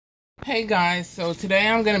Hey guys, so today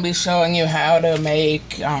I'm going to be showing you how to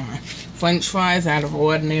make French fries out of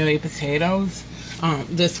ordinary potatoes.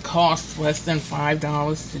 This costs less than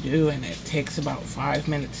 $5 to do, and it takes about 5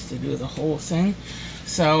 minutes to do the whole thing.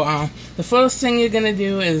 So the first thing you're going to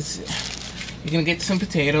do is you're going to get some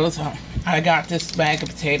potatoes. I got this bag of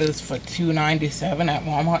potatoes for $2.97 at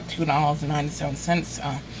Walmart,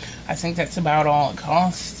 $2.97. I think that's about all it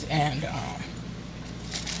costs. And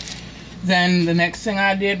then the next thing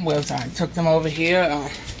I did was I took them over here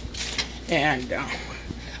and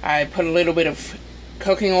I put a little bit of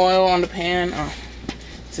cooking oil on the pan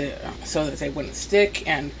so that they wouldn't stick.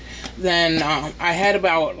 And then I had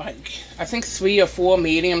about, I think 3 or 4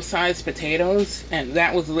 medium-sized potatoes, and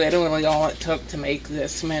that was literally all it took to make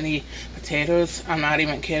this many potatoes. I'm not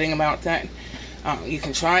even kidding about that. You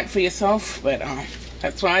can try it for yourself, but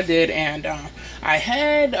that's what I did. And I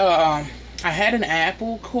had an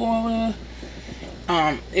apple corer.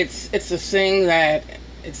 It's a thing that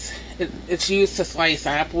it's used to slice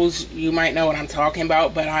apples. You might know what I'm talking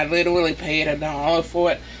about, but I literally paid $1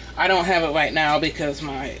 for it. I don't have it right now because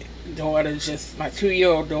my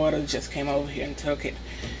 2-year-old daughter just came over here and took it.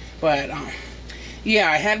 But yeah,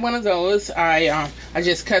 I had one of those. I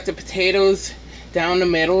just cut the potatoes down the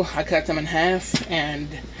middle. I cut them in half, and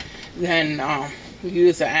then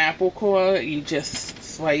use the apple core. You just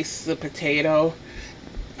slice the potato.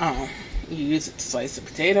 You use it to slice the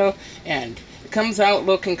potato, and it comes out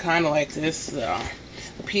looking kind of like this. The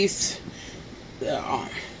piece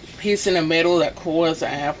in the middle that cores the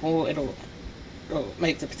apple, it'll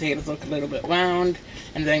make the potatoes look a little bit round,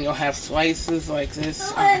 and then you'll have slices like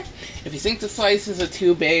this. If you think the slices are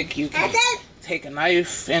too big, you can take a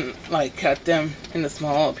knife and cut them into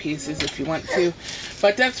smaller pieces if you want to.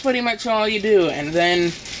 But that's pretty much all you do. And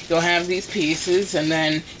then you'll have these pieces, and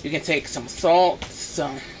then you can take some salt,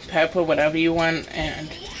 some pepper, whatever you want, and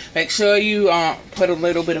make sure you put a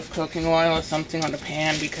little bit of cooking oil or something on the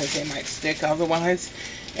pan because they might stick otherwise.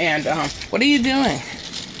 And what are you doing?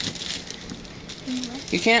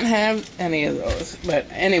 You can't have any of those. But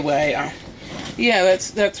anyway, yeah,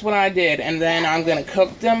 that's what I did. And then I'm gonna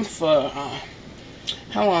cook them for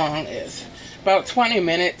how long is about 20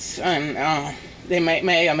 minutes, and they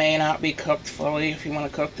may or may not be cooked fully. If you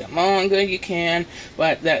want to cook them longer, you can,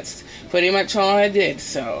 but that's pretty much all I did.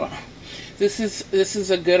 So this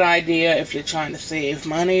is a good idea if you're trying to save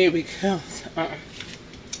money, because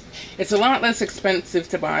it's a lot less expensive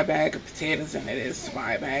to buy a bag of potatoes than it is to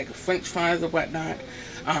buy a bag of French fries or whatnot.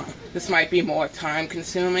 This might be more time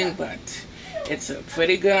consuming, but it's a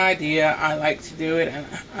pretty good idea. I like to do it, and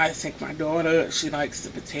I think my daughter, she likes the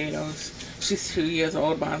potatoes. She's 2 years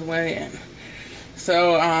old, by the way. And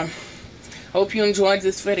so hope you enjoyed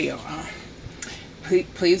this video.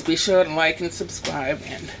 Please be sure to like and subscribe,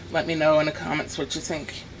 and let me know in the comments what you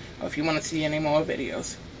think, or if you want to see any more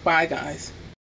videos. Bye guys.